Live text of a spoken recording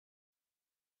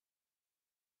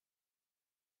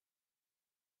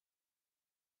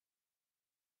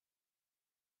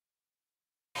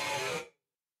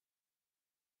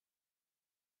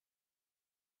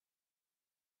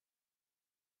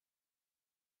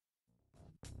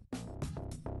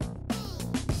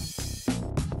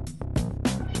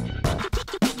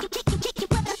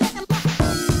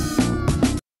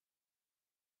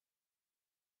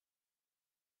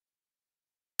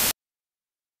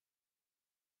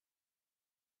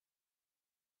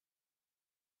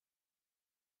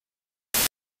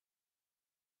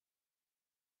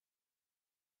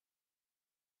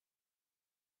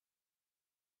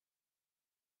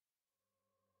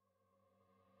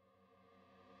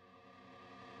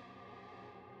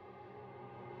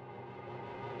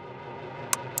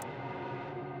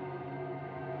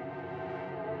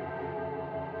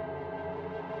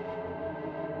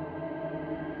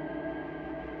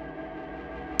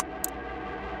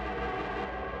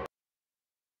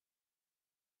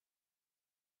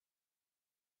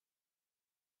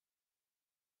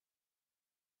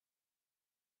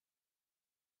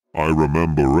I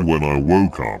remember when I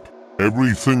woke up,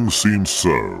 everything seemed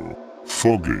so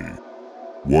foggy.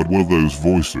 What were those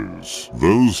voices?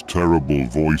 Those terrible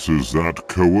voices that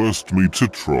coerced me to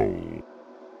troll.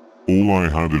 All I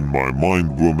had in my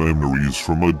mind were memories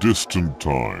from a distant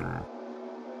time.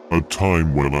 A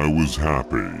time when I was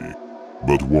happy.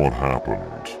 But what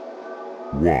happened?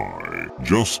 Why?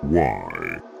 Just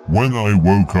why? When I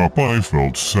woke up I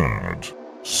felt sad.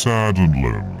 Sad and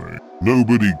lonely.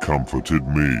 Nobody comforted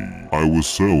me. I was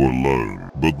so alone.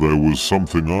 But there was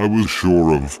something I was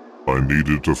sure of. I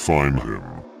needed to find him.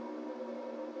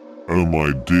 Oh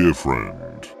my dear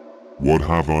friend. What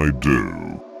have I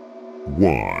do?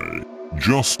 Why?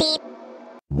 Just beep.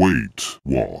 Wait,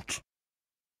 what?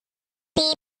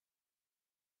 Beep.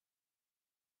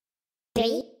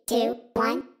 3, 2,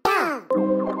 1,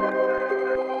 go!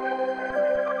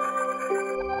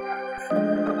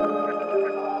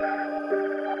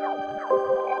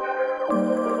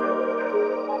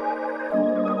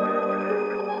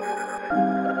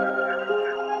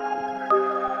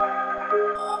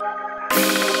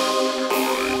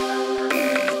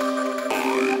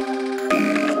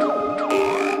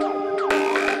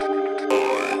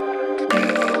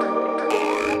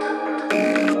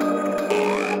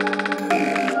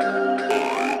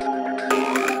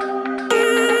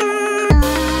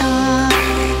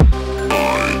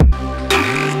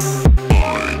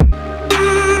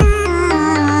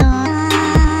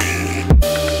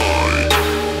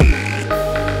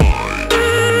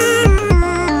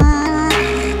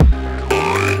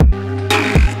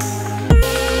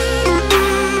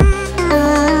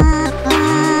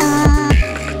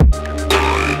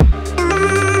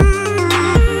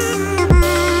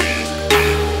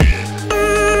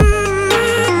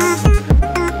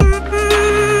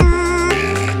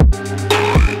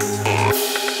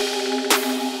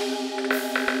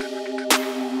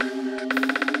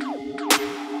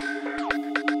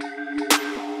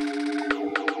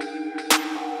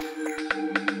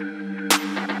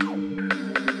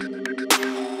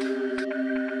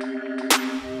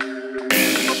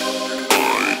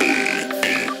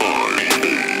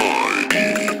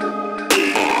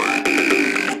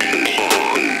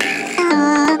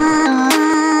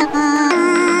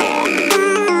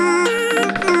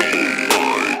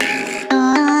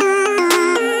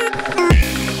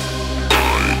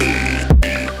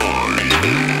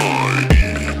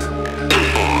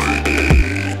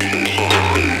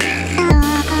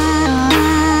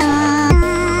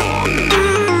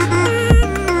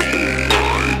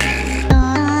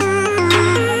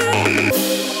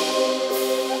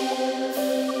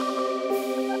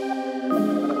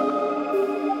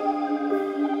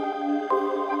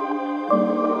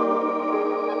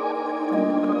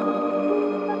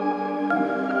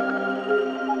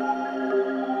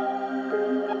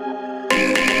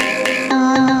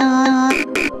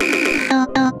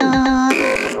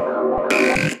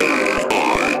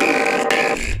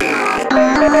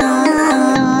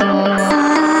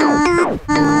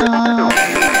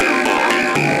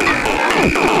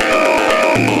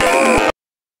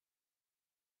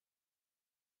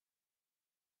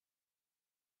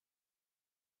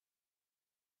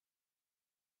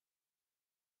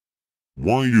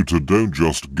 Why you two don't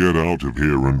just get out of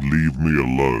here and leave me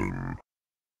alone?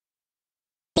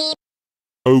 Beep.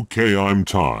 Okay, I'm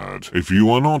tired. If you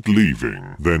are not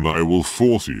leaving, then I will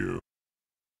force you.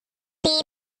 Beep.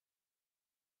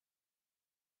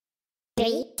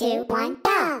 3, 2, 1,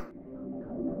 go!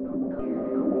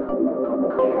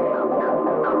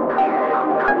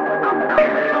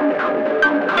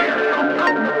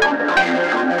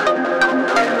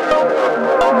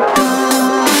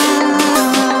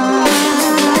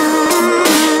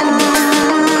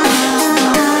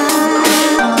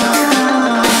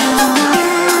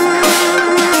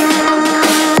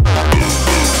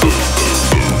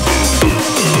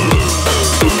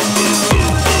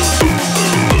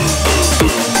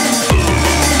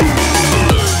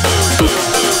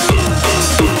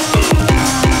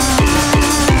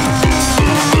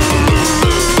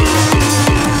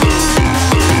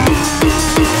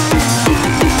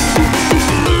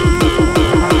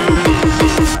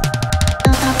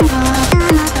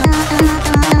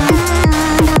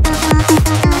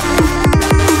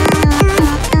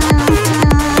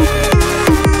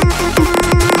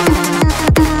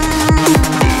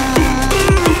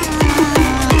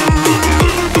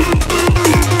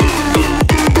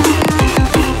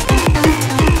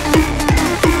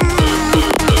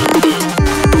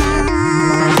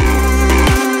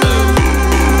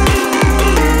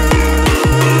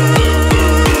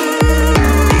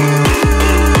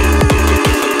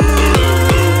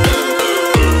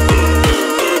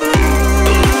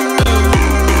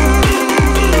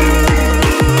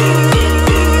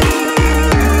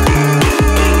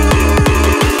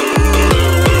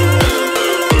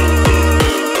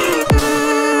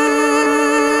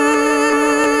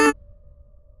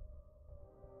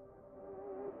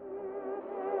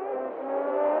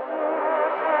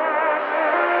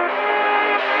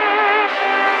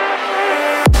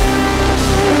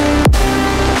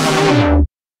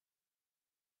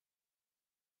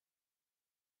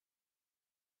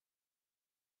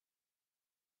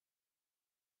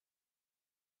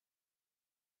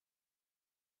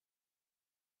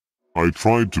 I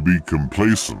tried to be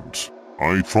complacent.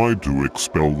 I tried to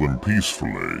expel them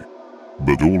peacefully.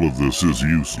 But all of this is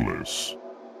useless.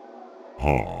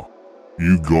 Ha.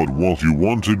 You got what you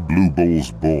wanted, Blue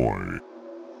Balls boy.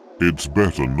 It's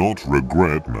better not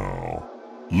regret now.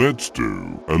 Let's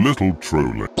do a little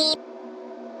trolling. Beep.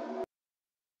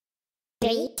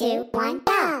 3, 2, 1,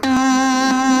 go!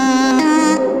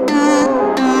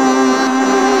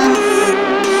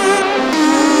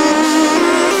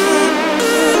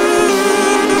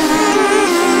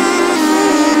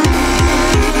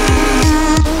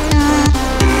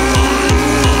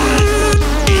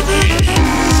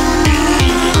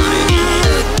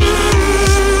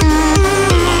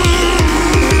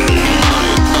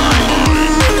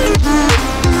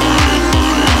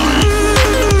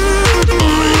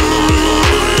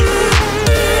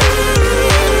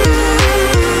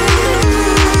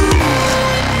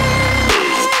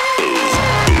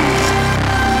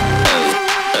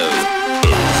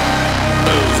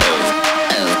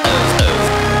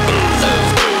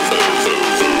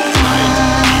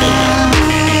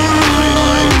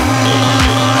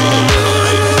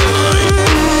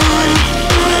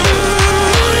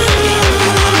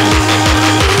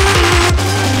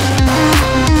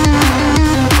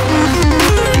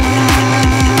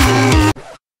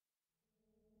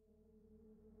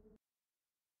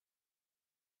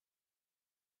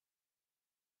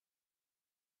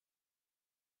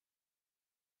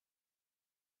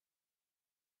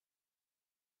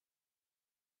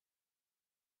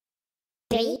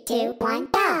 Three, two, one,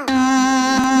 go!